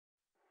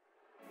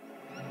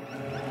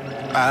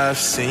I've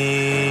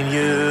seen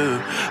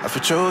you. I've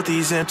patrolled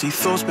these empty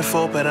thoughts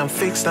before, but I'm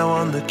fixed now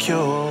on the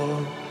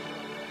cure.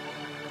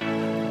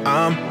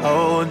 I'm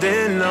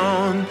holding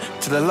on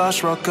to the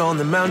last rock on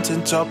the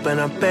mountaintop, and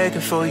I'm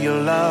begging for your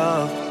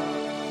love.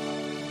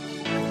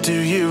 Do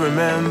you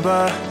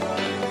remember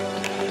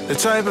the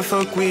type of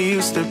folk we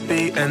used to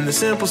be, and the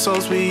simple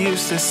souls we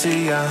used to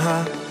see?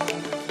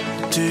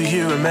 Do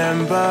you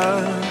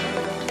remember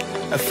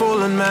a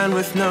fallen man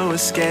with no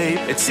escape?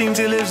 It seems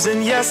he lives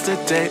in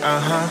yesterday.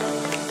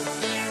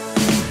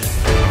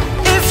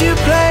 If you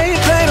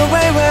played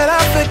away, well,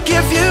 I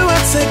forgive you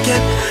once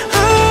again.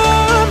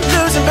 I'm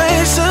losing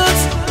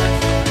patience,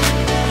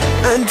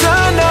 and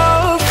I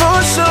know for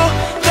sure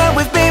that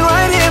we've been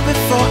right here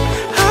before.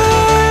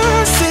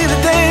 I see the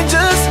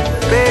dangers,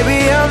 baby,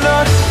 I'm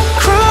not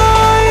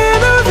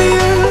crying over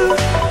you.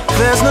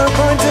 There's no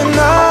point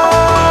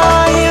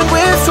denying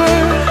we're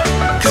through,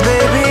 'cause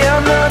baby,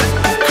 I'm not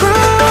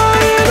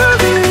crying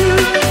over you.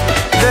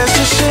 There's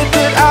just shit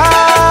that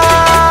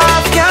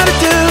I've gotta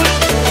do,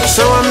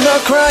 so I'm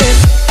not crying.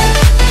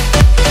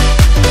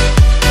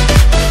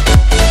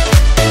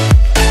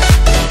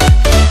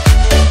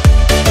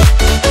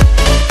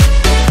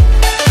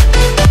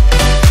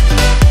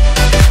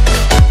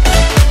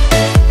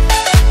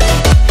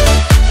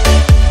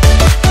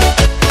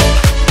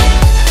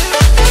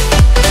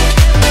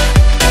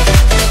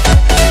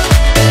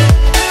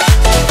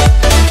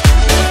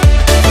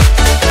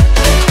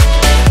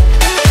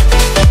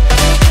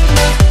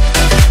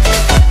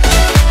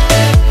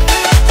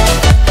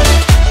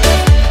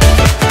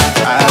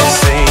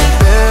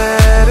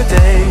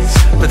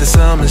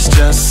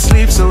 Just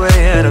sleeps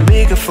away at a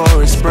meager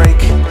forest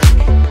break,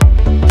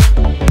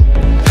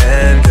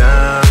 and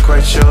I'm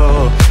quite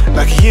sure,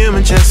 like a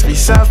human chess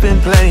piece I've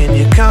been playing,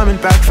 you're coming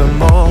back for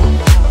more.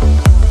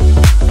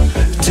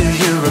 Do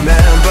you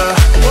remember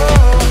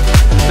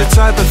the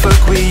type of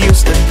folk we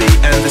used to be,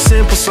 and the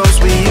simple souls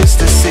we used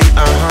to see?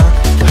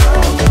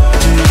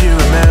 Do you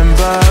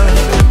remember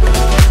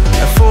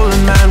a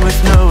fallen man with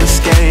no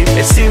escape?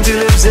 It seems he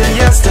lives in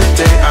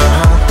yesterday.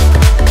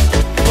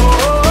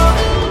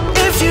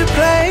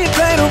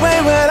 Played away,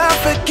 well, I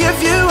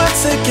forgive you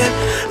once again.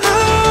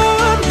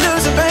 I'm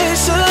losing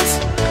patience,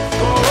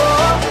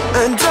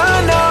 and I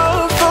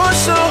know for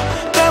sure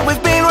that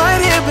we've been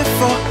right here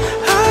before.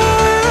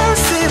 I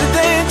see the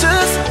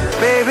dangers,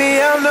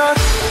 baby, I'm not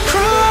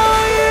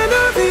crying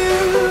over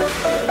you.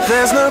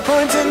 There's no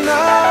point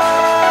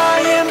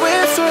denying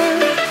we're through,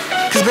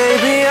 'cause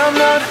baby, I'm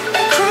not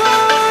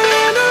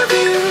crying over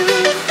you.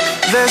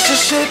 There's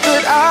just shit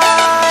that